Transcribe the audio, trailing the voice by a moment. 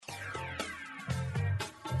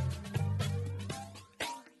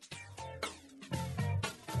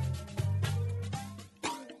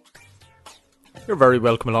You're very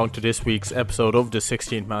welcome along to this week's episode of the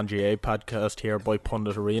 16th Man GA podcast here by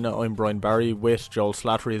Pundit Arena. I'm Brian Barry with Joel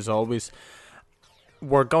Slattery as always.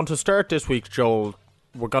 We're going to start this week, Joel.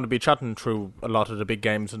 We're going to be chatting through a lot of the big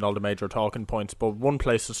games and all the major talking points, but one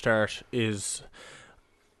place to start is,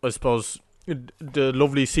 I suppose, the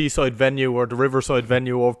lovely seaside venue or the riverside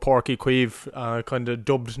venue of Páirc Uí Chaoimh, kind of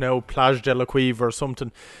dubbed now Plage de la Cuivre or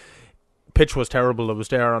something. Pitch was terrible. I was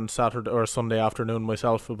there on Saturday or Sunday afternoon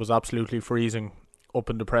myself. It was absolutely freezing up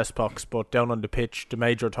in the press box, but down on the pitch, the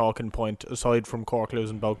major talking point, aside from Cork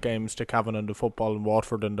losing both games to Cavan in the football and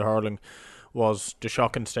Waterford in the hurling, was the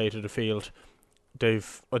shocking state of the field. I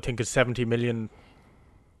think it's 70 million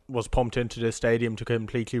was pumped into this stadium to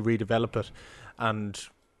completely redevelop it, and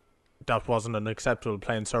that wasn't an acceptable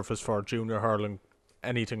playing surface for junior hurling,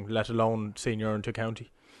 anything, let alone senior into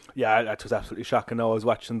county. Yeah, that was absolutely shocking. I was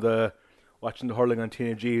watching the hurling on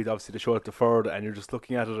TNG, obviously the show at the Ford, and you're just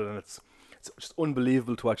looking at it, and it's just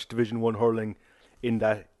unbelievable to watch Division 1 hurling in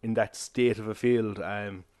that state of a field.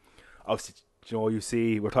 Obviously, you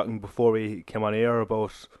see, we're talking before we came on air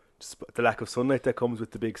about just the lack of sunlight that comes with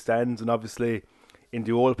the big stands, and obviously in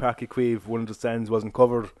the old Páirc Uí Chaoimh, one of the stands wasn't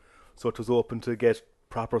covered, so it was open to get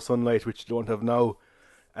proper sunlight, which you don't have now.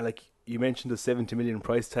 And like you mentioned, the 70 million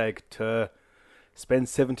price tag, to spend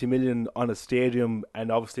 70 million on a stadium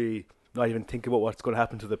and obviously not even think about what's going to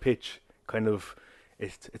happen to the pitch, kind of,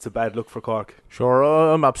 it's a bad look for Cork. Sure,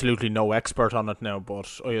 I'm absolutely no expert on it now,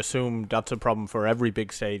 but I assume that's a problem for every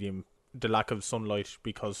big stadium, the lack of sunlight,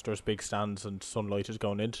 because there's big stands and sunlight is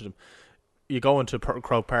going into them. You go into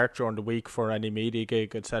Croke Park during the week for any media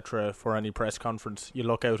gig, etc., for any press conference, you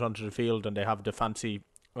look out onto the field and they have the fancy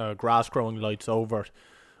grass growing lights over it.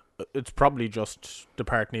 It's probably just the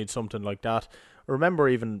park needs something like that. I remember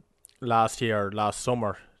even last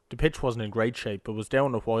summer, the pitch wasn't in great shape. It was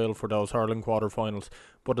down a while for those hurling quarterfinals,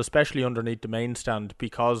 but especially underneath the main stand,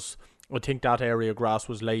 because I think that area of grass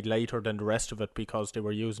was laid later than the rest of it, because they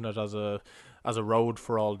were using it as a road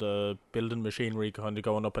for all the building machinery kind of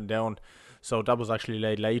going up and down. So that was actually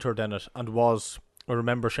laid later than it, and I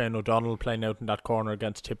remember Shane O'Donnell playing out in that corner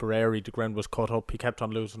against Tipperary. The ground was cut up. He kept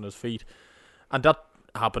on losing his feet, and that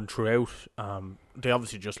happened throughout. They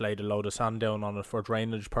obviously just laid a load of sand down on it for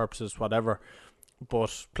drainage purposes, whatever.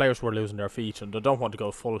 But players were losing their feet, and I don't want to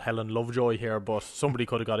go full Helen Lovejoy here, but somebody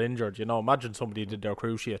could have got injured. Imagine somebody did their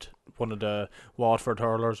cruciate, one of the Watford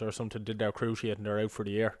hurlers or something did their cruciate, and they're out for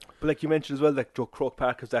the year. But like you mentioned as well, like Croke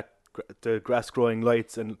Park has the grass growing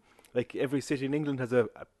lights, and like every city in England has the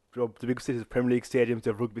big cities have Premier League stadiums,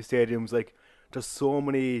 they have rugby stadiums. Like there's so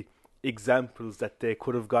many examples that they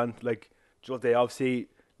could have gone. Like they obviously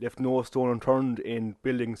left no stone unturned in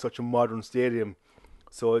building such a modern stadium.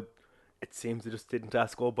 So it seems they just didn't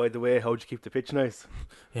ask, oh, by the way, how'd you keep the pitch nice?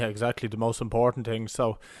 Yeah, exactly, the most important thing.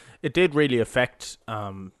 So it did really affect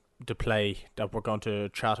the play that we're going to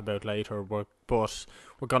chat about later. But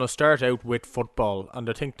we're going to start out with football. And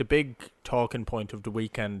I think the big talking point of the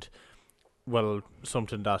weekend, well,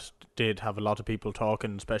 something that did have a lot of people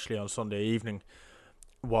talking, especially on Sunday evening,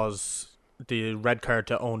 was the red card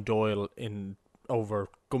to Owen Doyle over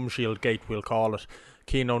Gumshield Gate, we'll call it.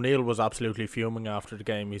 Cian O'Neill was absolutely fuming after the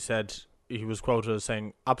game. He said, he was quoted as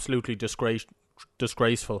saying, absolutely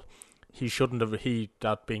disgraceful.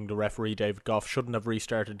 That being the referee, David Goff, shouldn't have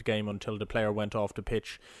restarted the game until the player went off the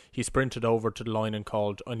pitch. He sprinted over to the line and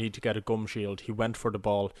called, I need to get a gum shield. He went for the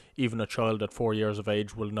ball. Even a child at 4 years of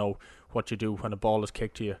age will know what you do when a ball is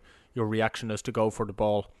kicked to you. Your reaction is to go for the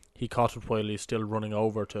ball. He caught it while he's still running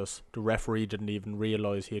over to us. The referee didn't even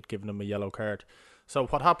realise he had given him a yellow card. So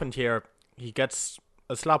what happened here, he gets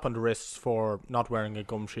a slap on the wrists for not wearing a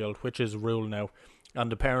gum shield, which is a rule now.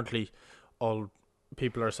 And apparently all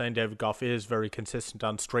people are saying David Goff is very consistent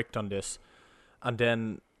and strict on this. And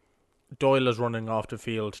then Doyle is running off the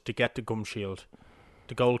field to get the gum shield.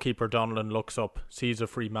 The goalkeeper, Donnellan, looks up, sees a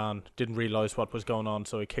free man, didn't realise what was going on,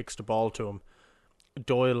 so he kicks the ball to him.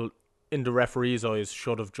 Doyle, in the referee's eyes,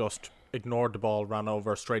 should have just ignored the ball, ran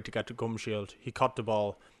over straight to get the gum shield. He caught the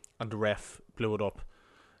ball and the ref blew it up.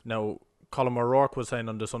 Now, Colin O'Rourke was saying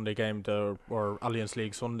on the Sunday game, or Alliance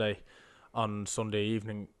League Sunday, on Sunday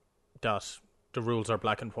evening, that the rules are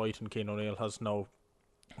black and white and Cian O'Neill has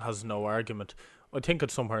no argument. I think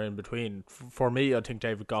it's somewhere in between. For me, I think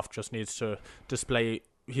David Goff just needs to display,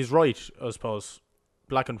 he's right, I suppose,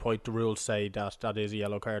 black and white, the rules say that is a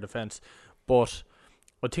yellow card offence, but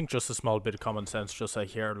I think just a small bit of common sense, just say,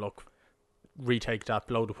 here, look, retake that,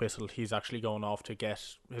 blow the whistle, he's actually going off to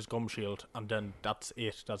get his gum shield, and then that's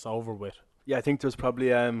it, that's over with. Yeah, I think there's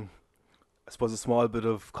probably I suppose a small bit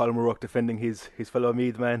of Colin O'Rourke defending his fellow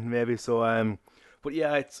Meath man maybe. So but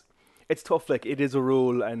yeah, it's tough. Like, it is a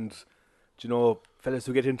rule, and fellas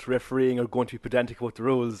who get into refereeing are going to be pedantic about the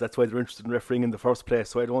rules. That's why they're interested in refereeing in the first place.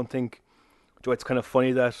 So I don't think, it's kind of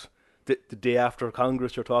funny that the day after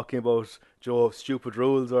Congress you're talking about, stupid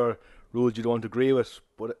rules or rules you don't agree with.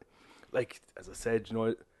 But like as I said,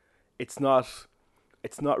 it's not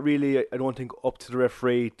really, I don't think, up to the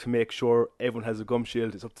referee to make sure everyone has a gum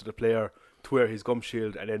shield. It's up to the player to wear his gum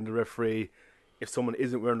shield, and then the referee, if someone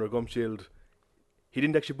isn't wearing their gum shield, he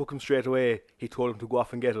didn't actually book him straight away. He told him to go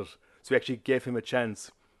off and get it. So he actually gave him a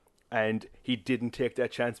chance, and he didn't take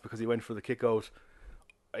that chance because he went for the kick out.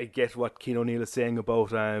 I get what Cian O'Neill is saying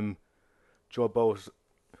about about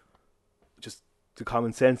just the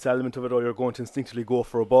common sense element of it, or you're going to instinctively go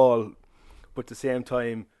for a ball. But at the same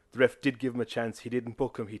time, the ref did give him a chance. He didn't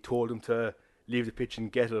book him. He told him to leave the pitch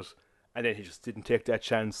and get it, and then he just didn't take that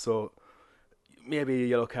chance. So maybe a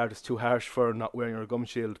yellow card is too harsh for not wearing your gum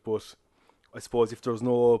shield, but I suppose if there's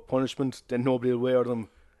no punishment, then nobody will wear them.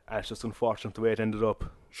 And it's just unfortunate the way it ended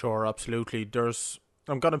up. Sure, absolutely.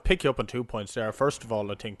 I'm going to pick you up on 2 points there. First of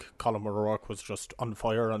all, I think Colin O'Rourke was just on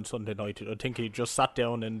fire on Sunday night. I think he just sat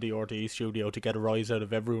down in the RTE studio to get a rise out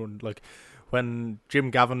of everyone. Like, when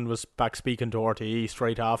Jim Cavan was back speaking to RTE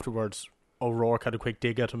straight afterwards, O'Rourke had a quick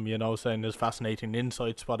dig at him, saying his fascinating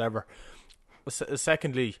insights, whatever.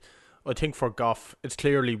 Secondly, I think for Gough, it's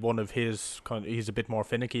clearly one of his he's a bit more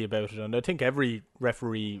finicky about it, and I think every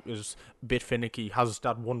referee is a bit finicky, has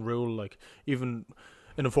that one rule. Like, even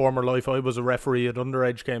in a former life, I was a referee at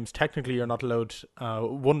underage games. Technically, you're not allowed.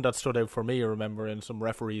 One that stood out for me, I remember in some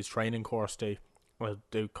referees training course, they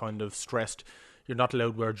kind of stressed you're not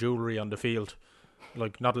allowed to wear jewellery on the field.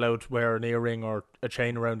 Like, not allowed to wear an earring or a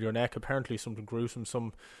chain around your neck. Apparently something gruesome.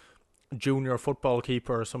 Some junior football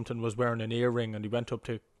keeper or something was wearing an earring, and he went up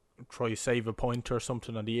to try save a point or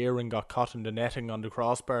something, and the earring got caught in the netting on the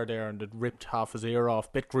crossbar there, and it ripped half his ear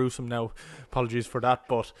off. Bit gruesome now, apologies for that,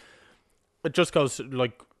 but it just goes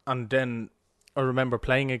like. And then I remember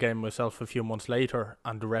playing a game myself a few months later,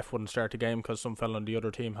 and the ref wouldn't start the game because some fella on the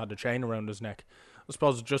other team had a chain around his neck. I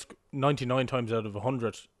suppose just 99 times out of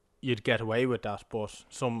 100 you'd get away with that, but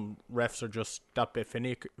some refs are just that bit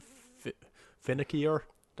finickier.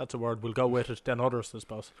 That's a word, we'll go with it, than others, I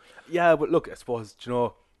suppose. Yeah, but look, I suppose,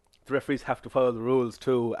 the referees have to follow the rules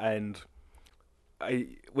too, and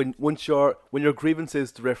when your grievance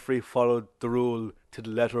is the referee followed the rule to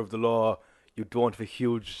the letter of the law, you don't have a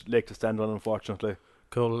huge leg to stand on, unfortunately.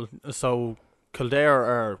 Cool. So Kildare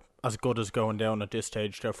are as good as going down at this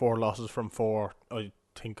stage. They're 4 losses from 4. I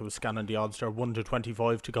think I was scanning the odds. They're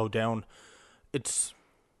 1-25 to go down. It's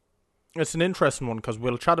an interesting one because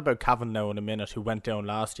we'll chat about Cavan now in a minute, who went down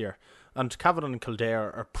last year. And Cavan and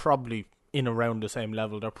Kildare are probably in around the same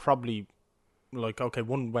level. They're probably like, okay,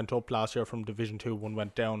 one went up last year from Division 2, one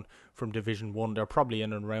went down from Division 1. They're probably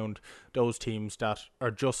in and around those teams that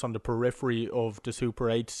are just on the periphery of the Super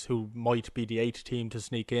 8s, who might be the 8th team to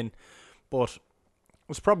sneak in. But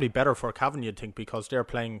it's probably better for Cavan, you'd think, because they're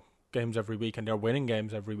playing games every week and they're winning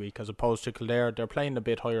games every week, as opposed to Kildare. They're playing a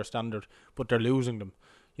bit higher standard, but they're losing them.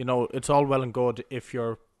 It's all well and good if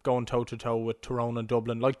you're going toe-to-toe with Tyrone and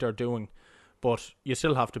Dublin like they're doing, but you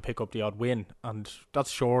still have to pick up the odd win, and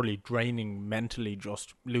that's surely draining mentally,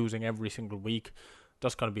 just losing every single week.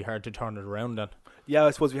 That's going to be hard to turn it around then. Yeah,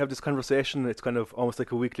 I suppose we have this conversation. It's kind of almost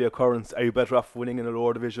like a weekly occurrence. Are you better off winning in a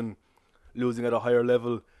lower division, losing at a higher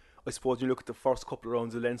level? I suppose you look at the first couple of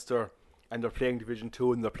rounds of Leinster, and they're playing Division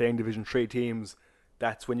 2 and they're playing Division 3 teams.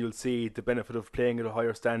 That's when you'll see the benefit of playing at a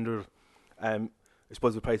higher standard. I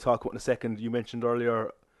suppose we'll probably talk about in a second. You mentioned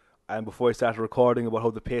earlier, before I started recording, about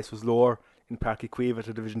how the pace was lower in Páirc Uí Chaoimh at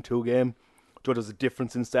a Division 2 game. There's a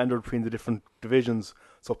difference in standard between the different divisions.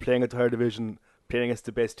 So playing at the higher division, playing against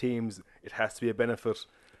the best teams, it has to be a benefit.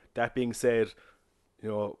 That being said,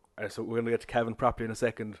 so we're going to get to Cavan properly in a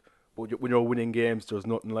second, but when you're winning games, there's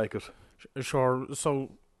nothing like it. Sure,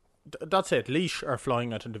 so that's it. Laois are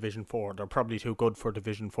flying at in Division 4. They're probably too good for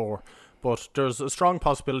Division 4. But there's a strong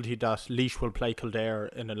possibility that Laois will play Kildare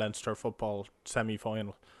in a Leinster football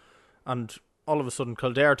semi-final. And all of a sudden,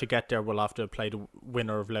 Kildare, to get there, will have to play the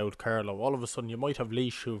winner of Louth Carlow. All of a sudden, you might have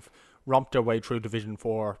Laois, who've romped their way through Division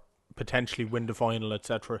 4, potentially win the final,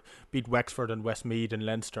 etc., beat Wexford and Westmeath and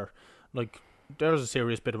Leinster. Like, there's a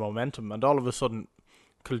serious bit of momentum. And all of a sudden,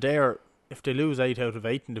 Kildare, if they lose 8 out of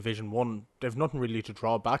 8 in Division 1, they've nothing really to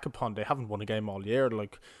draw back upon. They haven't won a game all year.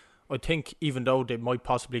 Like, I think even though they might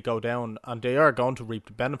possibly go down, and they are going to reap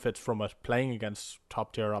the benefits from it, playing against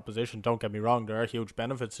top tier opposition, don't get me wrong, there are huge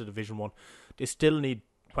benefits to Division 1. They still need,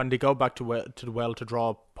 when they go back to the well to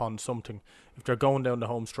draw upon something, if they're going down the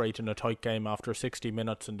home straight in a tight game after 60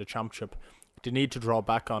 minutes in the championship, they need to draw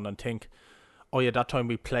back on and think, oh yeah, that time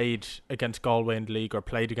we played against Galway in the league or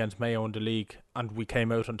played against Mayo in the league and we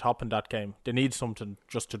came out on top in that game. They need something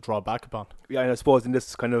just to draw back upon. Yeah, and I suppose in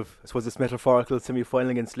this this metaphorical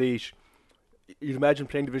semi-final against Laois, you'd imagine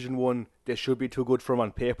playing Division 1, they should be too good for them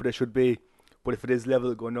on paper, they should be. But if it is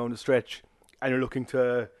level going down the stretch and you're looking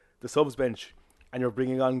to the subs bench and you're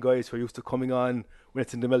bringing on guys who are used to coming on when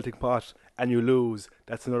it's in the melting pot and you lose,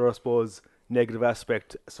 that's another, I suppose, negative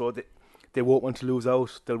aspect. So they won't want to lose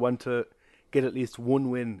out. They'll want to get at least one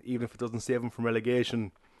win, even if it doesn't save them from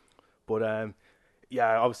relegation. But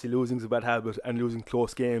obviously losing's a bad habit, and losing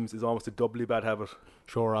close games is almost a doubly bad habit.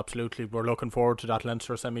 Sure, absolutely. We're looking forward to that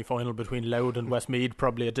Leinster semi-final between Louth and Westmeath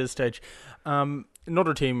probably at this stage.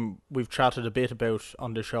 Another team we've chatted a bit about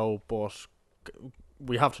on the show, but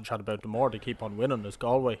we have to chat about them more. They keep on winning, is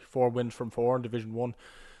Galway. 4 wins from 4 in Division 1.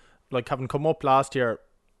 Like, having come up last year,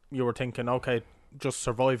 you were thinking, okay, just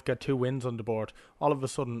survive, get 2 wins on the board. All of a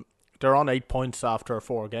sudden, they're on 8 points after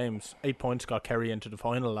 4 games. 8 points got Kerry into the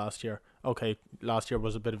final last year. Okay, last year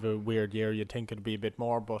was a bit of a weird year. You'd think it'd be a bit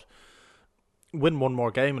more, but win one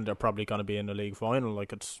more game and they're probably going to be in the league final.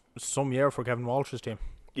 Like, it's some year for Kevin Walsh's team.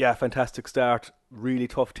 Yeah, fantastic start. Really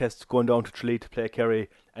tough test going down to Tralee to play Kerry,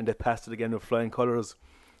 and they passed it again with flying colours.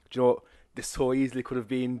 Do you know, this so easily could have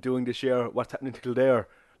been doing this year what's happening to Kildare.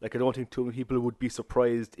 Like, I don't think too many people would be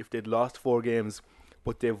surprised if they'd lost 4 games,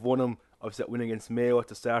 but they've won them. Obviously, that win against Mayo at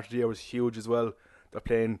the start of the year was huge as well. They're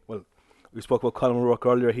playing, well, we spoke about Colin O'Rourke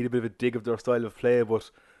earlier. He had a bit of a dig of their style of play, but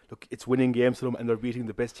look, it's winning games for them, and they're beating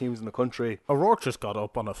the best teams in the country. O'Rourke just got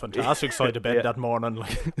up on a fantastic side of bed that morning.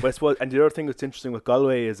 But I suppose, and the other thing that's interesting with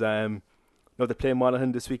Galway is, they play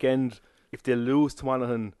Monaghan this weekend. If they lose to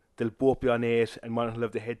Monaghan, they'll both be on 8, and Monaghan will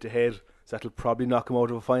have the head-to-head, so that'll probably knock them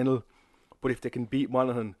out of a final. But if they can beat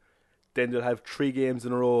Monaghan, then they'll have 3 games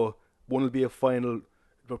in a row. One will be a final,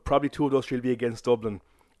 but probably 2 of those 3 will be against Dublin,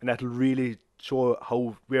 and that'll really show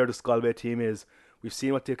where the Galway team is. We've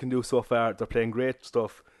seen what they can do so far. They're playing great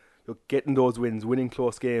stuff. Look, getting those wins, winning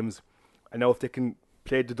close games, and now if they can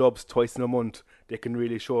play the Dubs twice in a month, they can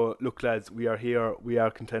really show, look lads, we are here, we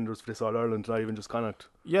are contenders for this All-Ireland, not even just Connacht.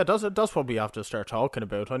 Yeah, that's what we have to start talking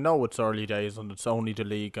about. I know it's early days and it's only the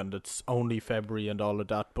league and it's only February and all of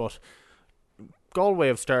that, but Galway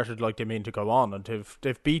have started like they mean to go on, and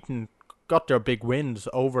they've got their big wins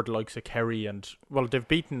over the likes of Kerry, and well, they've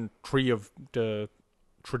beaten 3 of the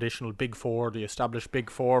traditional Big 4, the established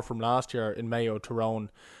Big 4 from last year in Mayo,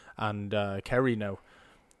 Tyrone and Kerry now.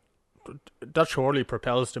 That surely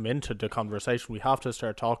propels them into the conversation. We have to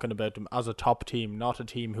start talking about them as a top team, not a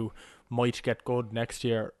team who might get good next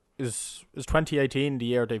year. Is 2018 the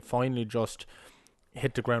year they finally just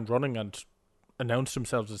hit the ground running and announced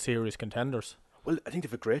themselves as serious contenders? Well, I think they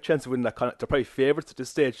have a great chance of winning that Connacht. They're probably favourites at this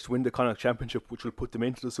stage to win the Connacht Championship, which will put them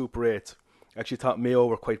into the Super 8. I actually thought Mayo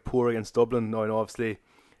were quite poor against Dublin. Now, and obviously,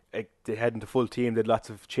 they hadn't a full team. They had lots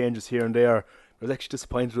of changes here and there. I was actually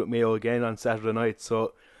disappointed with Mayo again on Saturday night.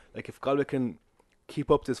 So, like, if Galway can keep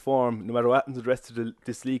up this form, no matter what happens with the rest of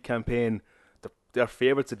this league campaign, they're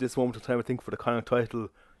favourites at this moment in time, I think, for the Connacht title.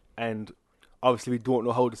 And obviously, we don't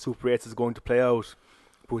know how the Super 8 is going to play out.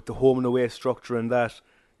 But with the home and away structure and that,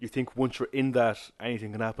 you think once you're in that,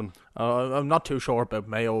 anything can happen. I'm not too sure about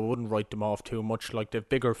Mayo. I wouldn't write them off too much. Like, they've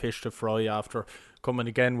bigger fish to fry after coming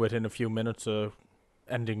again within a few minutes of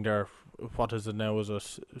ending their, what is it now, is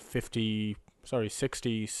it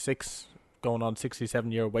 66, going on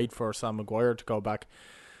 67 year wait for Sam Maguire to go back.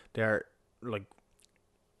 They're like,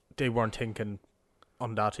 they weren't thinking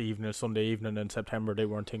on that evening, Sunday evening in September, they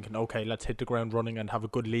weren't thinking, okay, let's hit the ground running and have a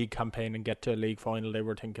good league campaign and get to a league final. They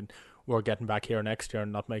were thinking, we're getting back here next year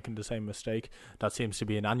and not making the same mistake. That seems to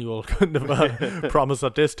be an annual kind of promise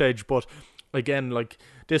at this stage. But again, like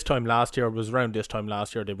this time last year,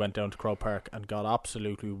 they went down to Croke Park and got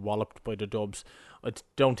absolutely walloped by the Dubs. I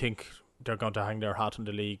don't think they're going to hang their hat in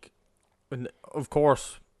the league. And of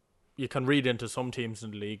course, you can read into some teams in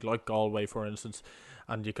the league, like Galway, for instance,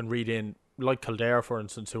 and you can read in, like Kildare, for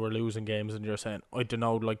instance, who are losing games, and you're saying, I don't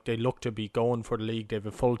know, like they look to be going for the league. They have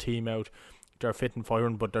a full team out. They're fit and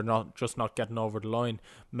firing, but they're not getting over the line.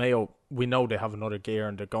 Mayo, we know they have another gear,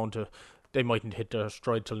 and they mightn't hit their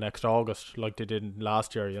stride till next August like they did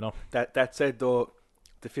last year, you know. That said, though,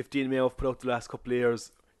 the 15 Mayo have put out the last couple of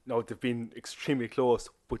years, they've been extremely close,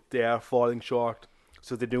 but they are falling short.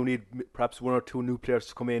 So they do need perhaps 1 or 2 new players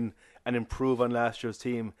to come in and improve on last year's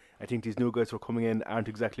team. I think these new guys who are coming in aren't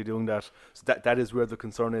exactly doing that. So that is where the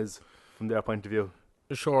concern is from their point of view.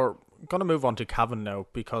 Sure. I'm going to move on to Cavan now,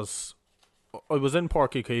 because I was in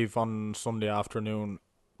Páirc Uí Chaoimh on Sunday afternoon.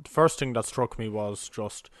 The first thing that struck me was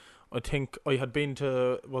just, I think I had been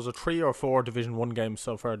to, was it 3 or 4 Division 1 games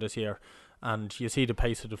so far this year, and you see the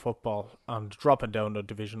pace of the football and dropping down the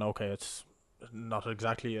division. Okay, it's not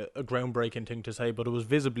exactly a groundbreaking thing to say, but it was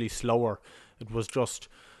visibly slower. It was just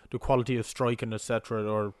the quality of striking, etc.,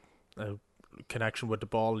 or connection with the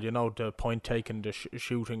ball, the point taking, the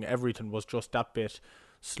shooting, everything was just that bit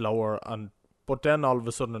slower. But then all of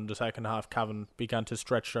a sudden in the second half, Cavan began to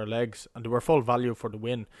stretch their legs and they were full value for the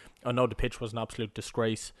win. I know the pitch was an absolute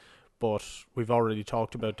disgrace, but we've already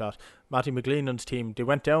talked about that. Matty McGleenan's team, they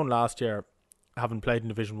went down last year, having played in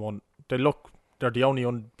Division 1. They're the only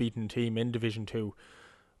unbeaten team in Division 2.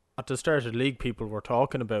 At the start of the league, people were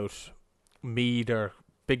talking about Meath, or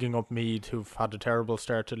bigging up Meath, who've had a terrible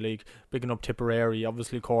start to the league, bigging up Tipperary,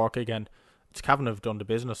 obviously Cork again. It's Cavan have done the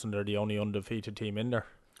business and they're the only undefeated team in there.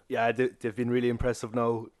 Yeah, they've been really impressive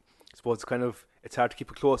now. I suppose it's hard to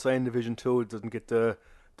keep a close eye in Division 2. It doesn't get the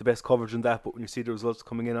best coverage in that, but when you see the results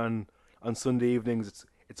coming in on Sunday evenings,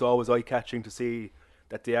 it's always eye-catching to see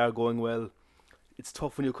that they are going well. It's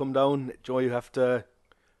tough when you come down, Joe.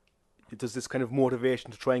 There's this kind of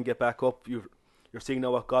motivation to try and get back up. You're seeing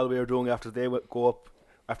now what Galway are doing after they go up,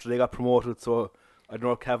 after they got promoted. So I don't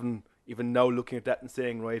know, Cavan, even now looking at that and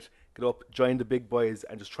saying, right, get up, join the big boys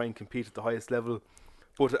and just try and compete at the highest level.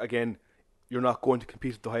 But again, you're not going to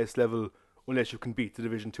compete at the highest level unless you can beat the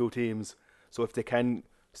Division 2 teams. So if they can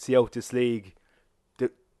see out this league, they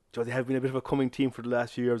have been a bit of a coming team for the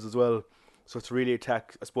last few years as well. So to really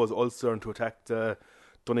attack, I suppose, Ulster and to attack the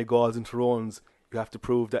Donegals and Tyrones, you have to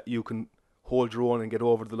prove that you can hold your own and get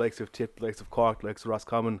over the likes of Tip, the likes of Cork, the likes of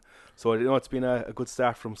Roscommon. So it's been a good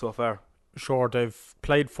start from so far. Sure, they've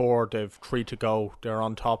played 4, they've 3 to go. They're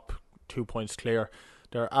on top, 2 points clear.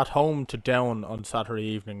 They're at home to Down on Saturday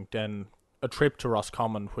evening, then a trip to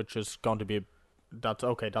Roscommon, which is going to be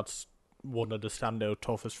that's one of the standout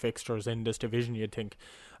toughest fixtures in this division, you'd think,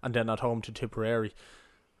 and then at home to Tipperary.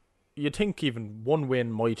 You'd think even one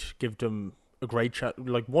win might give them a great chance.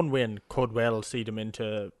 Like, one win could well see them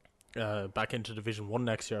into back into Division 1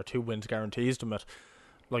 next year. 2 wins guarantees them it.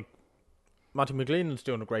 Like, Matty McGleenan's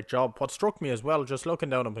doing a great job. What struck me as well, just looking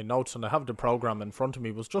down at my notes, and I have the programme in front of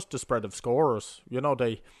me, was just the spread of scorers.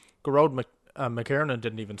 Garrod McKiernan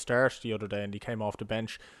didn't even start the other day, and he came off the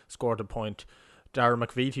bench, scored a point. Dara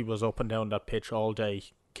McVitie was up and down that pitch all day.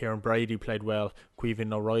 Kieran Brady played well.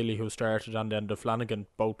 Queevin O'Reilly, who started, and then Flanagan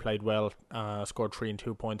both played well, scored 3 and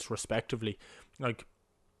 2 points respectively. Like,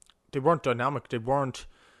 they weren't dynamic. They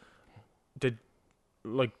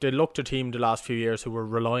looked a team the last few years who were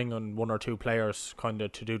relying on 1 or 2 players kind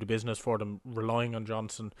of to do the business for them, relying on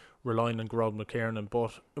Johnson, relying on Garrod McKiernan,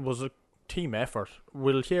 but it was a team effort.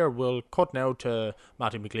 We'll cut now to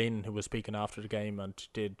Matty McGleenan, who was speaking after the game and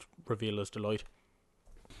did reveal his delight.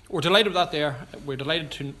 We're delighted with that there. We're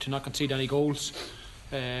delighted to not concede any goals.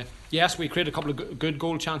 Yes, we created a couple of good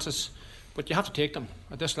goal chances, but you have to take them.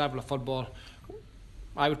 At this level of football,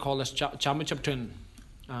 I would call this championship training,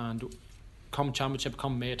 and come championship,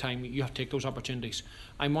 come May time, you have to take those opportunities.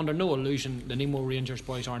 I'm under no illusion the Nemo Rangers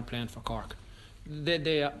boys aren't playing for Cork.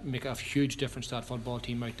 They make a huge difference to that football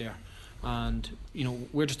team out there. And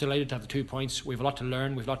we're just delighted to have the 2 points. We have a lot to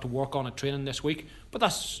learn, we've a lot to work on at training this week, but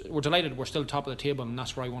we're delighted we're still top of the table, and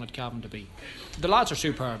that's where I wanted Cavan to be. The lads are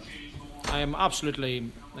superb. I am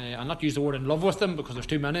absolutely I'll not use the word in love with them, because there's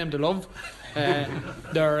too many of them to love.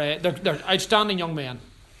 They're outstanding young men.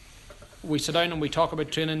 We sit down and we talk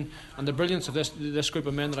about training, and the brilliance of this group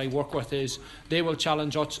of men that I work with is they will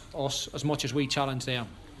challenge us as much as we challenge them.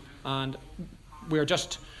 And we're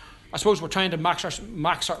just, I suppose, we're trying to max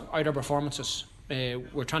out our performances.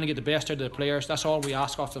 We're trying to get the best out of the players. That's all we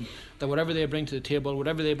ask of them, that whatever they bring to the table,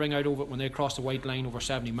 whatever they bring out over it when they cross the white line over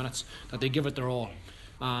 70 minutes, that they give it their all.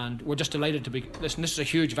 And we're just delighted to be. Listen, this is a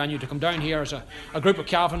huge venue to come down here as a group of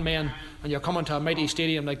Cavan men, and you're coming to a mighty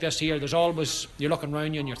stadium like this here. There's always, you're looking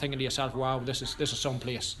around you and you're thinking to yourself, wow, this is some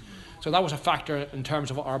place. So that was a factor in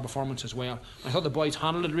terms of our performance as well. I thought the boys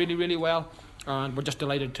handled it really, really well, and we're just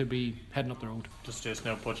delighted to be heading up the road. Does this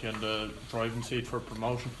now put you in the driving seat for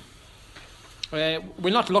promotion?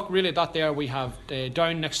 We'll not look really at that there. We have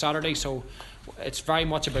Down next Saturday, so it's very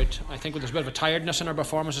much about, I think there's a bit of a tiredness in our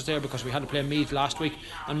performances there, because we had to play Meath last week,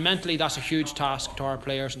 and mentally that's a huge task to our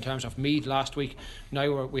players in terms of Meath last week.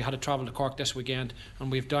 Now we had to travel to Cork this weekend,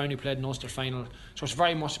 and we've Down who played an Ulster final, so it's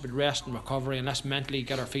very much about rest and recovery, and let's mentally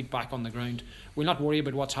get our feet back on the ground. We'll not worry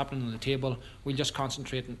about what's happening on the table. We'll just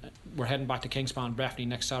concentrate. We're heading back to Kingspan Breffni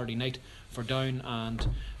next Saturday night for Down, and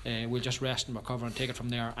we'll just rest and recover and take it from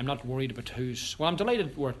there. I'm not worried about I'm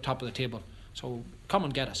delighted we're top of the table, so come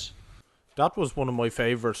and get us. That was one of my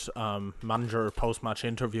favourite manager post-match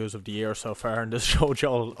interviews of the year so far in this show,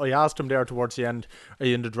 Joel. I asked him there towards the end, are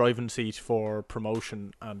you in the driving seat for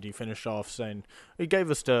promotion? And he finished off saying, he gave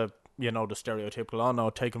us the the stereotypical, oh no,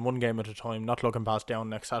 taking one game at a time, not looking past down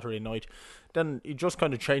next Saturday night. Then he just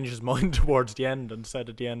kind of changed his mind towards the end and said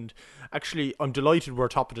at the end, actually, I'm delighted we're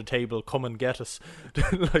top of the table, come and get us.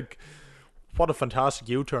 Like, what a fantastic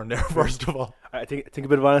U-turn there, first of all. I think a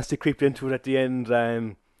bit of honesty creeped into it at the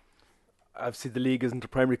end. Obviously the league isn't a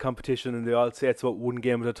primary competition and they all say it's about one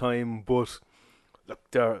game at a time, but look,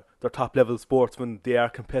 they're top level sportsmen, they are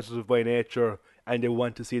competitive by nature and they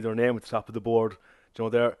want to see their name at the top of the board.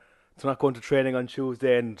 They're not going to training on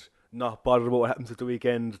Tuesday and not bothered about what happens at the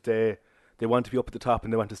weekend. They want to be up at the top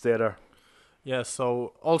and they want to stay there. Yeah,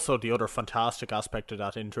 so also the other fantastic aspect of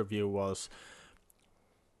that interview was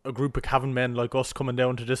a group of Cavan men like us coming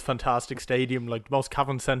down to this fantastic stadium, like the most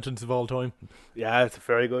Cavan sentence of all time. Yeah, it's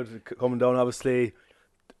very good. Coming down, obviously,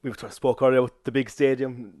 we spoke earlier about the big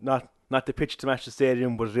stadium, not the pitch to match the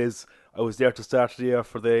stadium, but it is. I was there to start the year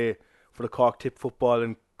for the Cork Tip football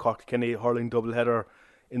and Cork Kenny hurling doubleheader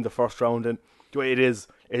in the first round, and it is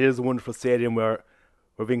a wonderful stadium where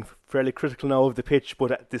we're being fairly critical now of the pitch,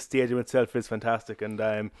 but the stadium itself is fantastic, and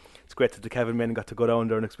it's great that the Cavan men got to go down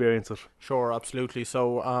there and experience it. Sure, absolutely.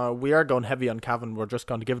 So we are going heavy on Cavan. We're just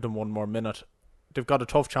going to give them one more minute. They've got a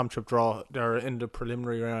tough championship draw. They're in the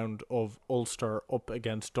preliminary round of Ulster up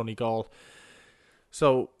against Donegal.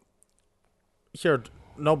 So here,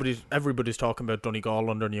 everybody's talking about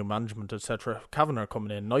Donegal under new management, etc. Cavan are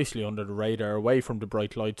coming in nicely under the radar, away from the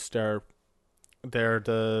bright lights. They'll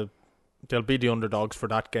be the underdogs for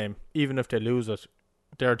that game. Even if they lose it,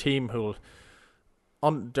 they're a team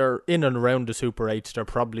they're in and around the Super 8s. They're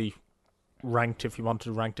probably ranked, if you wanted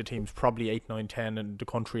to rank the teams, probably 8, 9, 10 in the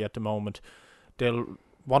country at the moment. They'll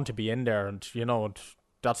want to be in there, and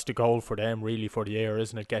that's the goal for them really for the year,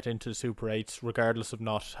 isn't it? Get into the Super 8s, regardless of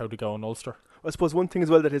not how to go in Ulster. I suppose one thing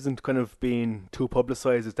as well that isn't kind of been too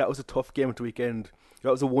publicised is that was a tough game at the weekend.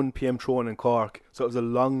 That was a 1 p.m. throw-in in Cork, so it was a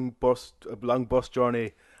long bus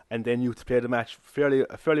journey, and then you have to play the match a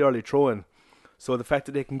fairly early throw-in. So the fact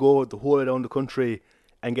that they can go the whole way down the country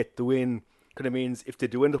and get the win kind of means if they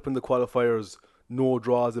do end up in the qualifiers, no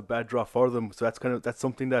draw is a bad draw for them. So that's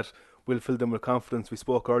something that will fill them with confidence. We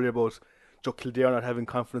spoke earlier about Joe Kildare not having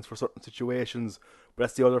confidence for certain situations, but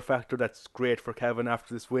that's the other factor that's great for Cavan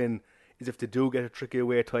after this win, is if they do get a tricky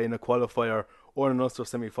away tie in a qualifier or in an Ulster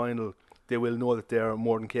semi-final, they will know that they're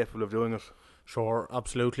more than capable of doing it. Sure,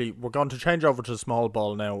 absolutely. We're going to change over to small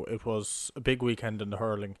ball now. It was a big weekend in the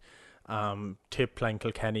hurling. Tip playing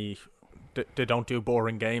Kilkenny. They don't do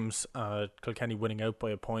boring games. Kilkenny winning out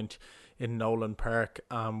by a point in Nolan Park.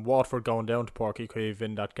 Waterford going down to Páirc Uí Chaoimh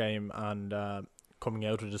in that game and coming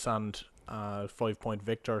out of the sand 5-point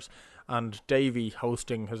victors. And Davy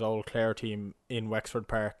hosting his old Clare team in Wexford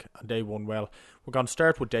Park, and they won well. We're going to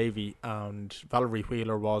start with Davy, and Valerie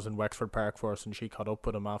Wheeler was in Wexford Park for us, and she caught up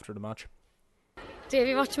with him after the match.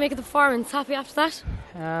 Davy, what do you make of the performance? Happy after that?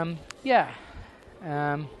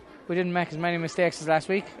 We didn't make as many mistakes as last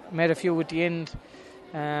week. Made a few at the end.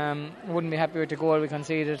 Wouldn't be happy with the goal we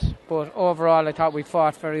conceded, but overall I thought we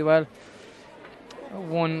fought very well.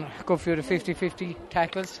 Won a good few of the 50-50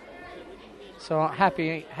 tackles, so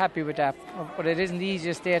happy with that. But it isn't the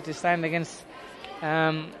easiest day to stand against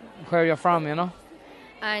where you're from,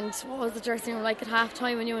 And what was the dressing room like at half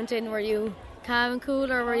time when you went in? Were you calm and cool,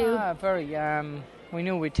 or were you? Very. We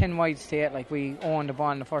knew with 10 wide state, like we owned the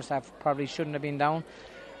ball in the first half, probably shouldn't have been down.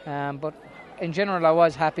 But in general, I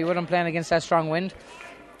was happy with them playing against that strong wind,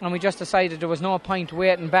 and we just decided there was no point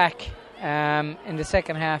waiting back in the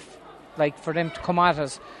second half, like for them to come at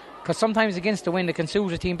us, because sometimes against the wind it can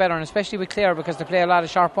suit a team better, and especially with Clare because they play a lot of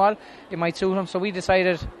sharp ball, it might suit them. So we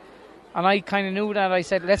decided, and I kind of knew that. I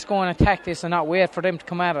said, let's go and attack this and not wait for them to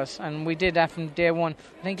come at us, and we did that from day one.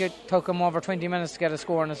 I think it took them over 20 minutes to get a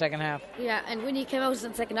score in the second half. Yeah, and when you came out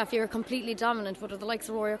in the second half you were completely dominant, but the likes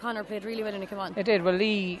of Rory O'Connor played really well when he came on. It did. Well,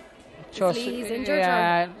 Lee just he's injured,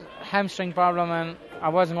 hamstring problem, and I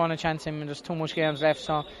wasn't going to chance him, and there's too much games left,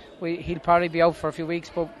 so he'll probably be out for a few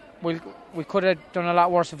weeks, but we could have done a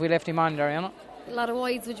lot worse if we left him on there, A lot of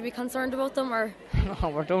wides, would you be concerned about them, or? No,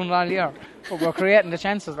 we're doing it all year, but we're creating the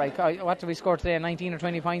chances. Like, what did we score today? 19 or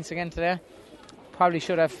 20 points again today. Probably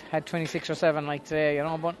should have had 26 or 7 like today,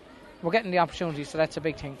 but we're getting the opportunity, so that's a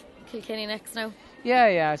big thing. Kilkenny next now?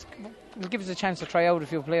 Yeah. It'll give us a chance to try out a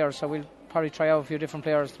few players, so we'll probably try out a few different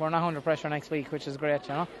players. We're not under pressure next week, which is great,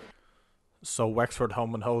 So Wexford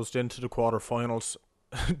home and hosed into the quarterfinals.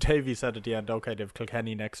 Davey said at the end, okay, they've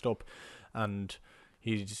Kilkenny next up, and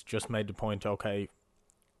he's just made the point, okay,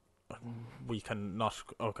 we can not,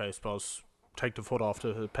 I suppose, take the foot off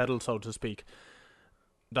the pedal, so to speak.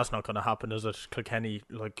 That's not going to happen, is it? Kilkenny,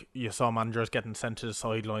 like, you saw managers getting sent to the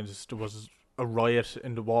sidelines. There was a riot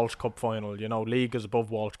in the Walsh Cup final. League is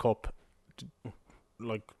above Walsh Cup.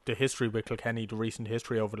 Like the history with Kilkenny, the recent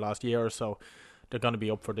history over the last year or so, they're going to be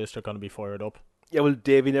up for this. They're going to be fired up. Yeah, well,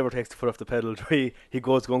 Davey never takes the foot off the pedal. He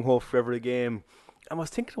goes gung-ho for every game. I was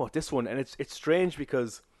thinking about this one, and it's strange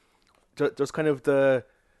because there's kind of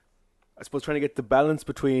I suppose, trying to get the balance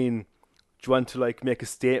between, do you want to like make a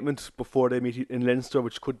statement before they meet in Leinster,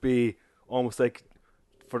 which could be almost like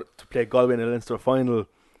to play Galway in a Leinster final,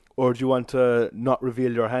 or do you want to not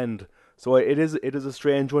reveal your hand? So it is a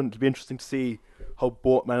strange one. It'll be interesting to see how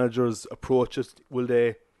both managers approach it. Will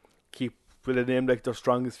they name like their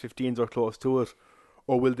strongest 15s or close to it,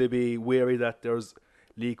 or will they be wary that there's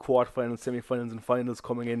league quarterfinals, semi-finals and finals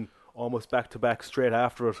coming in almost back-to-back straight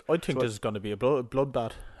after it? I think this is going to be a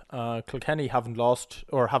bloodbath. Kilkenny haven't lost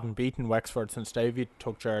or haven't beaten Wexford since Davy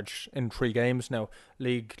took charge in 3 games now.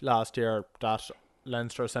 League last year, that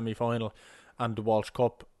Leinster semi-final and the Walsh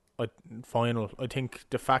Cup final. I think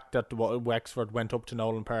the fact that Wexford went up to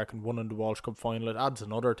Nolan Park and won in the Walsh Cup final, it adds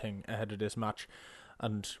another thing ahead of this match.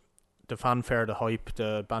 And the fanfare, the hype,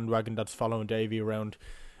 the bandwagon that's following Davy around,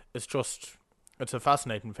 it's a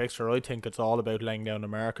fascinating fixture. I think it's all about laying down a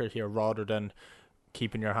marker here rather than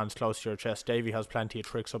keeping your hands close to your chest. Davy has plenty of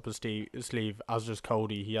tricks up his sleeve, as does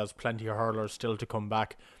Cody. He has plenty of hurlers still to come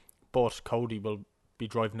back, but Cody will be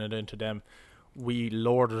driving it into them. We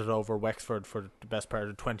lorded it over Wexford for the best part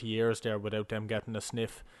of 20 years there without them getting a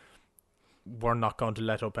sniff. We're not going to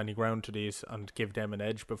let up any ground to these and give them an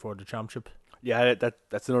edge before the championship. Yeah,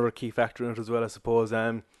 that's another key factor in it as well, I suppose.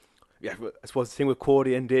 I suppose the thing with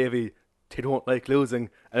Cody and Davy, they don't like losing.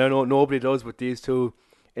 And I know nobody does, but these two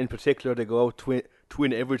in particular, they go out to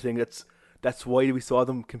win everything. That's why we saw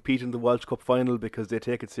them compete in the World Cup final, because they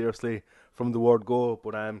take it seriously from the word go.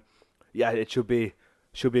 But it should be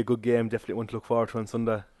a good game. Definitely one to look forward to on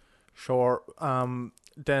Sunday. Sure.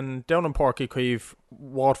 Then down in Páirc Uí Chaoimh,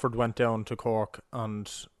 Waterford went down to Cork,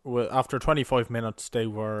 and after 25 minutes they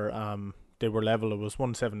were level. It was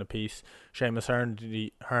 1-7 apiece. Seamus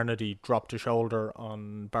Hernady dropped a shoulder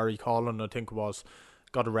on Barry Collin, I think it was,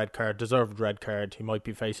 got a red card, deserved red card. He might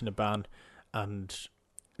be facing a ban. And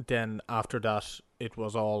then after that, it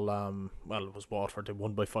was all it was Waterford. They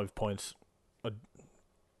won by 5 points.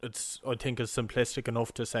 I think it's simplistic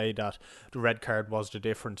enough to say that the red card was the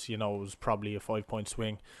difference. It was probably a 5-point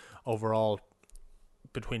swing overall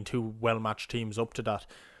between two well-matched teams up to that.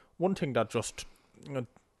 One thing that just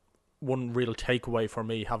one real takeaway for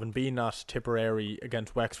me, having been at Tipperary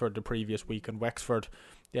against Wexford the previous week, and Wexford,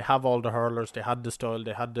 they have all the hurlers, they had the style,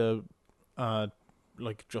 they had the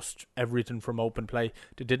just everything from open play.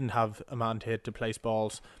 They didn't have a man to hit to place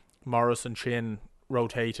balls. Morris and Shin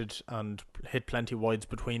rotated and hit plenty wides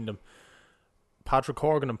between them. Patrick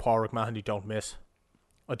Horgan and Pádraig Mahoney don't miss.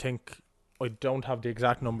 I think, I don't have the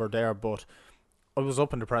exact number there, but I was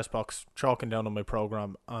up in the press box chalking down on my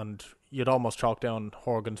programme, and you'd almost chalk down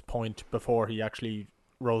Horgan's point before he actually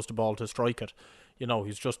rose the ball to strike it.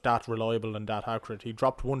 He's just that reliable and that accurate. He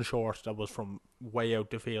dropped one short that was from way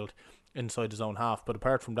out the field inside his own half, but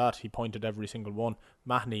apart from that, he pointed every single one.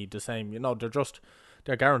 Mahoney the same.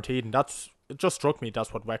 They're guaranteed, and it just struck me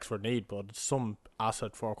that's what Wexford need, but it's some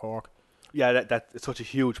asset for Cork. Yeah, that's such a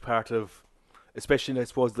huge part of, especially I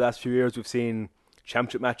suppose the last few years we've seen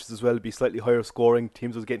championship matches as well be slightly higher scoring,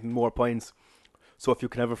 teams are getting more points. So if you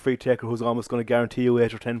can have a free taker who's almost going to guarantee you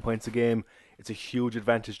 8 or 10 points a game, it's a huge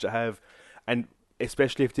advantage to have. And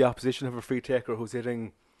especially if the opposition have a free taker who's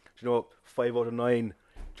hitting 5 out of 9,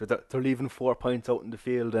 they're leaving 4 points out in the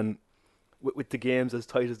field. And with the games as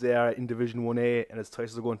tight as they are in Division 1A and as tight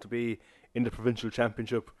as they're going to be in the provincial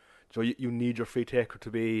championship, you need your free taker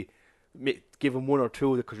to be give him 1 or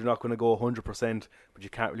 2, because you're not going to go 100%, but you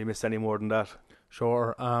can't really miss any more than that.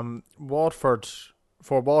 Sure. Waterford,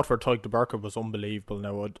 Tadhg de Burca was unbelievable.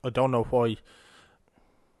 Now I don't know why.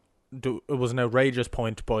 It was an outrageous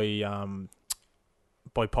point by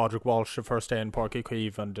Padraig Walsh the first day in Páirc Uí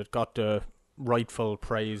Chaoimh, and it got the rightful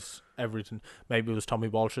praise. Everything. Maybe it was Tommy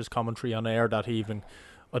Walsh's commentary on air that evening.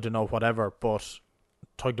 I don't know, whatever. But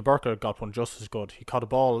Tadhg de Burca got one just as good. He caught a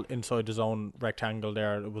ball inside his own rectangle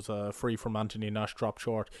there. It was a free from Anthony Nash, dropped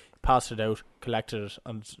short. He passed it out, collected it,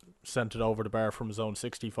 and sent it over the bar from his own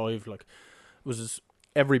 65. It was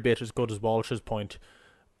every bit as good as Walsh's point.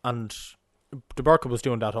 And de Burca was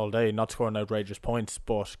doing that all day, not scoring outrageous points,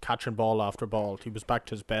 but catching ball after ball. He was back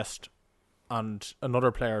to his best. And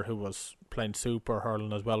another player who was playing super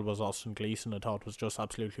hurling as well was Austin Gleeson. I thought was just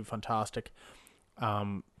absolutely fantastic.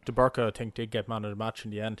 De Burca, I think, did get man of the match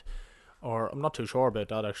in the end, or I'm not too sure about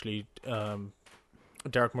that actually.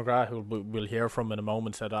 Derek McGrath, who we'll hear from in a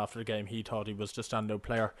moment, said after the game he thought he was the standout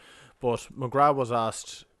player. But McGrath was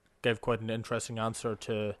asked gave quite an interesting answer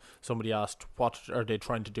to somebody asked what are they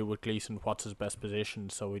trying to do with Gleeson, what's his best position.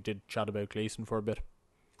 So we did chat about Gleeson for a bit.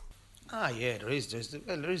 Yeah, there is.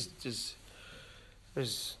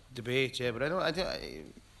 There's debate, yeah, but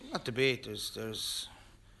not debate. There's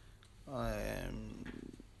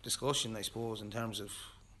discussion, I suppose, in terms of,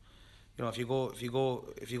 if you go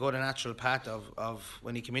the natural path of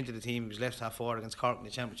when he came into the team, he was left half forward against Cork in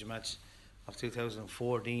the championship match of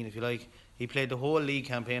 2014, if you like. He played the whole league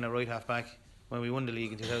campaign at right half back when we won the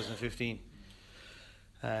league in 2015.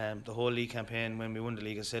 The whole league campaign when we won the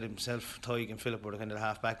league, I said himself, Toig and Philip were the kind of the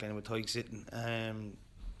half back line with Toig sitting.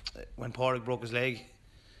 When Páirc broke his leg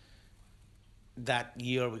that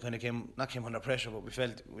year, we kind of came under pressure, but we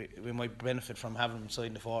felt we might benefit from having him side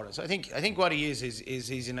in the forward. So I think what he is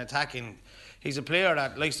he's an attacking. He's a player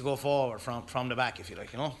that likes to go forward from the back, if you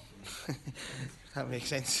like, That makes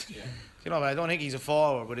sense. Yeah. But I don't think he's a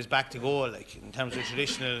forward with his back to goal, like in terms of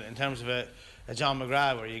traditional, in terms of a John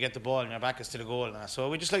McGrath where you get the ball and your back is to the goal. So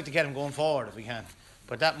we just like to get him going forward if we can.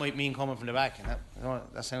 But that might mean coming from the back, and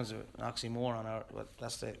that sounds an oxymoron.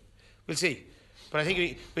 We'll see. But I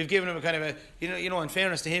think we've given him a kind of a, in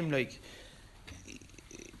fairness to him, like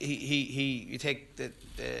you take the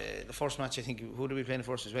first match. I think who did we play in the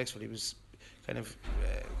first was Wexford. He was kind of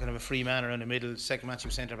a free man around the middle. Second match he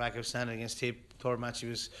was centre back, outstanding against Tip. Third match he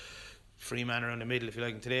was free man around the middle, if you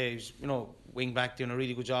like. And today he was wing back, doing a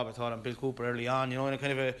really good job, I thought, on Bill Cooper early on. In a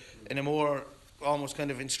kind of in a more almost kind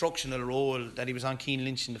of instructional role that he was on Keane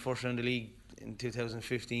Lynch in the first round of the league in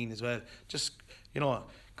 2015 as well. Just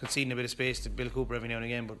conceding a bit of space to Bill Cooper every now and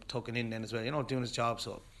again, but tucking in then as well. Doing his job.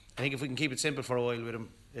 So I think if we can keep it simple for a while with him,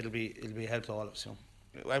 it'll be a help to all of us.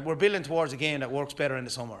 We're building towards a game that works better in the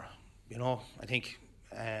summer. I think,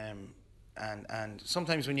 and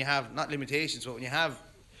sometimes when you have not limitations, but when you have,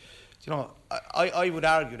 I would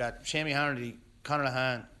argue that Shamie Harnedy, Conor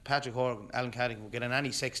Lahan, Patrick Horgan, Alan Caddigan will get in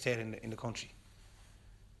any sextet in the country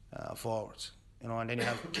forwards. And then you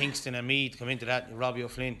have Kingston and Meath come into that, Robbie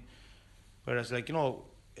O'Flynn. Whereas, I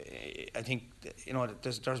think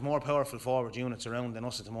there's more powerful forward units around than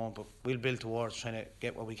us at the moment, but we'll build towards trying to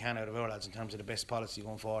get what we can out of our lads in terms of the best policy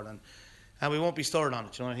going forward, and we won't be stirred on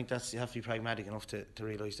it. I think you have to be pragmatic enough to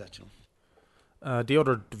realise that. The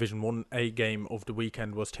other Division 1A game of the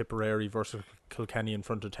weekend was Tipperary versus Kilkenny in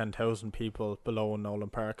front of 10,000 people below in Nolan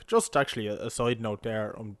Park. Just actually a side note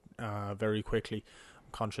there, very quickly,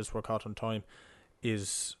 I'm conscious we're caught on time,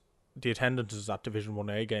 is the attendances at Division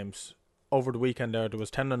 1A games. Over the weekend there was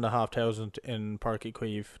 10,500 in Páirc Uí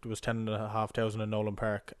Chaoimh, there was 10,500 in Nolan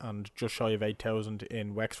Park, and just shy of 8,000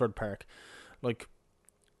 in Wexford Park.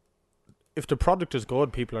 If the product is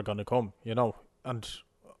good, people are going to come, and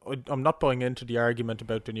I'm not buying into the argument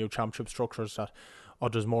about the new championship structures that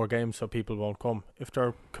there's more games so people won't come. If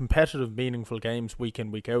they're competitive, meaningful games week in,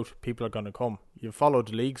 week out, people are going to come. You follow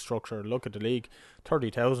the league structure, look at the league,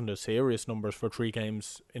 30,000 is serious numbers for 3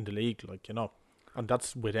 games in the league, and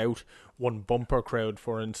that's without one bumper crowd.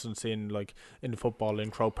 For instance, in the football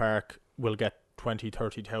in Croke Park will get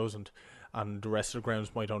 20,000-30,000, and the rest of the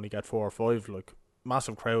grounds might only get 4 or 5.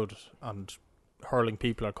 Massive crowd, and hurling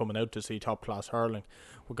people are coming out to see top class hurling.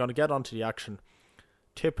 We're going to get onto the action.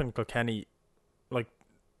 Tip and Kilkenny,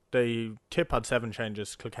 Tip had 7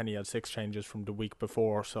 changes, Kilkenny had 6 changes from the week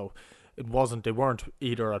before, so they weren't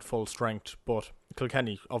either at full strength, but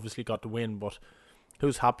Kilkenny obviously got the win. But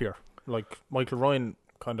who's happier? Michael Ryan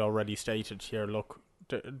kind of already stated here,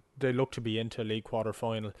 they look to be into a league quarter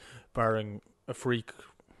final, barring a freak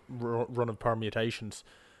run of permutations.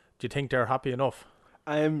 Do you think they're happy enough?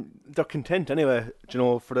 They're content anyway.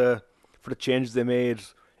 For the changes they made.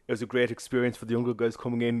 It was a great experience for the younger guys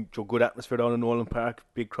coming in. Good atmosphere down in Nolan Park,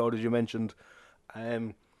 big crowd as you mentioned.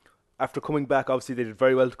 After coming back, obviously they did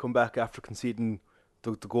very well to come back after conceding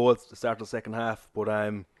the goal at the start of the second half. But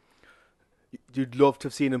you'd love to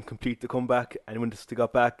have seen them complete the comeback, and when they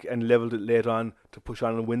got back and levelled it later on to push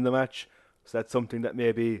on and win the match. So that's something that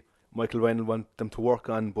maybe Michael Ryan will want them to work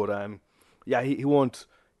on. But he won't.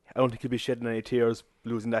 I don't think he'll be shedding any tears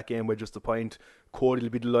losing that game by just a point. Cody will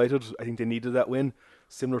be delighted. I think they needed that win.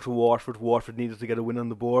 Similar to Waterford. Waterford needed to get a win on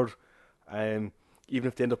the board. Even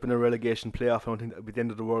if they end up in a relegation playoff, I don't think that would be the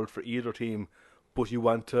end of the world for either team. But we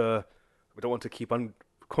don't want to keep on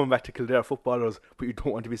coming back to Kildare footballers, but you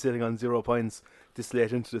don't want to be sitting on 0 points this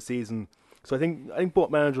late into the season. So I think both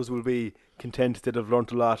managers will be content that they've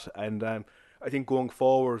learnt a lot, and I think going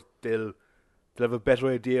forward they'll have a better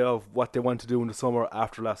idea of what they want to do in the summer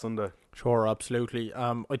after last Sunday. Sure, absolutely.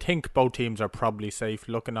 I think both teams are probably safe.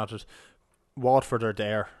 Looking at it, Watford are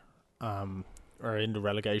there, are in the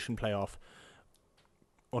relegation playoff.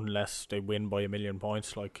 unless they win by 1,000,000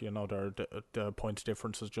 points. Like, the points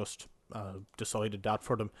difference has just decided that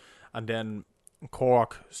for them. And then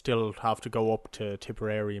Cork still have to go up to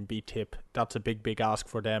Tipperary and beat Tip. That's a big ask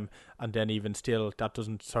for them. And then even still, that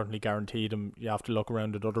doesn't certainly guarantee them. You have to look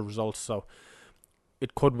around at other results. So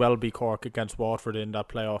it could well be Cork against Waterford in that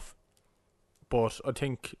playoff. But I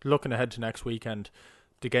think looking ahead to next weekend,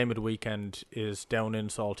 the game of the weekend is down in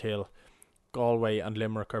Salthill. Galway and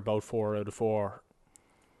Limerick are both 4 out of 4.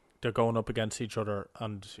 They're going up against each other,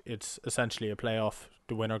 and it's essentially a playoff.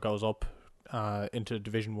 The winner goes up into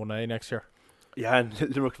Division 1A next year. Yeah, and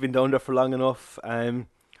Limerick have been down there for long enough. And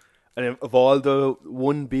of all the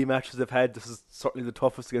 1B matches they've had, this is certainly the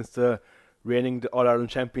toughest against the reigning All-Ireland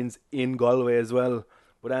champions in Galway as well.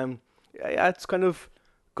 But yeah, it's kind of,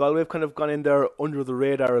 Galway have kind of gone in there under the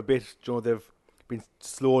radar a bit. They've been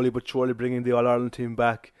slowly but surely bringing the All-Ireland team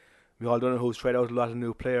back. We all don't know who's tried out a lot of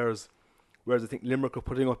new players, whereas I think Limerick are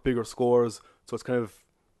putting up bigger scores, so it's kind of,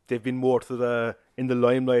 they've been more in the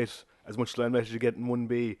limelight, as much limelight as you get in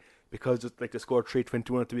 1B, because just like they scored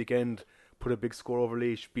 3-21 at the weekend, put a big score over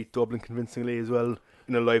Laois, beat Dublin convincingly as well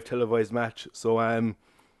in a live televised match. So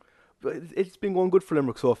but it's been going good for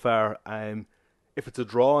Limerick so far. If it's a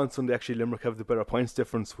draw on Sunday, actually Limerick have the better points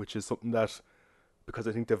difference, which is something that, because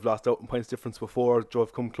I think they've lost out in points difference before, Joe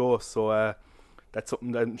have come close. So that's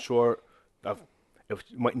something that I'm sure, it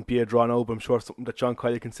mightn't be a draw now, but I'm sure something that John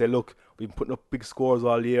Kiley can say, look, we've been putting up big scores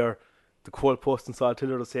all year. The goalpost and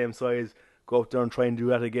Salthill are the same size. Go out there and try and do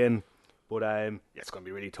that again. But it's going to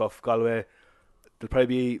be really tough. Galway, they'll probably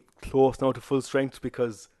be close now to full strength,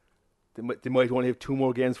 because they might only have 2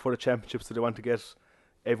 more games for the championship, so they want to get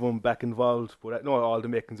everyone back involved. But no, all the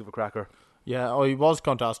makings of a cracker. Yeah, I was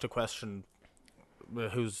going to ask the question,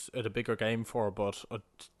 who's it a bigger game for, but I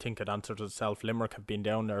think it answered itself. Limerick have been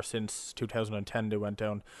down there since 2010. They went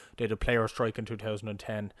down. They had a player strike in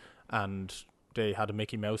 2010, and they had a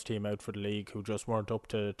Mickey Mouse team out for the league who just weren't up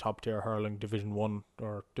to top tier hurling. Division 1,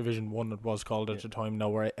 or Division 1 it was called at the time, now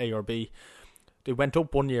we're A or B. They went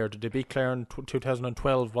up one year. Did they beat Clare in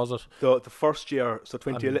 2012, was it? The first year, so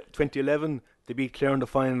 2011, they beat Clare in the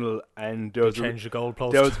final, and there was changed the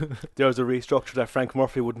goalpost. There was a restructure that Frank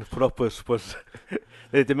Murphy wouldn't have put up with, but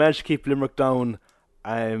they managed to keep Limerick down.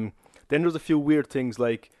 Then there was a few weird things,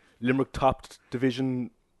 like Limerick topped Division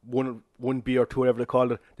 1B or 2, whatever they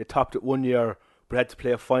called it. They topped it one year, but had to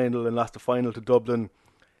play a final and lost the final to Dublin.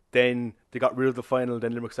 Then they got rid of the final,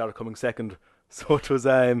 then Limerick started coming second. So it was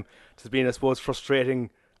been, I suppose, frustrating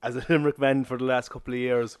as a Limerick man for the last couple of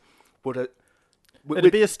years. But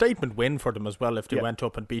it'd be a statement win for them as well if they went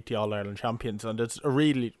up and beat the All-Ireland champions, and it's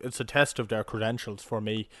a test of their credentials for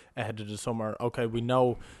me ahead of the summer. Okay, we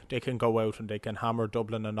know they can go out and they can hammer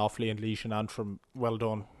Dublin and Offaly and Laois and Antrim. Well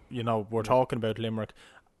done. We're talking about Limerick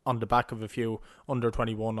on the back of a few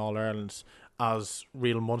under-21 All-Irelands as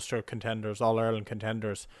real Munster contenders, All-Ireland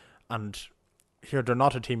contenders, and here they're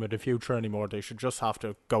not a team of the future anymore. They should just have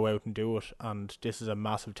to go out and do it, and this is a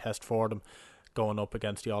massive test for them going up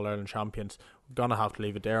against the All-Ireland champions. We're going to have to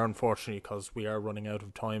leave it there, unfortunately, because we are running out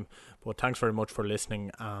of time. But thanks very much for listening,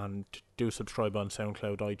 and do subscribe on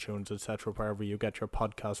SoundCloud, iTunes, etc. Wherever you get your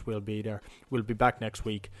podcast, we'll be there. We'll be back next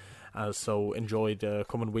week, so enjoy the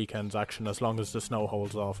coming weekend's action as long as the snow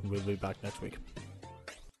holds off, and we'll be back next week.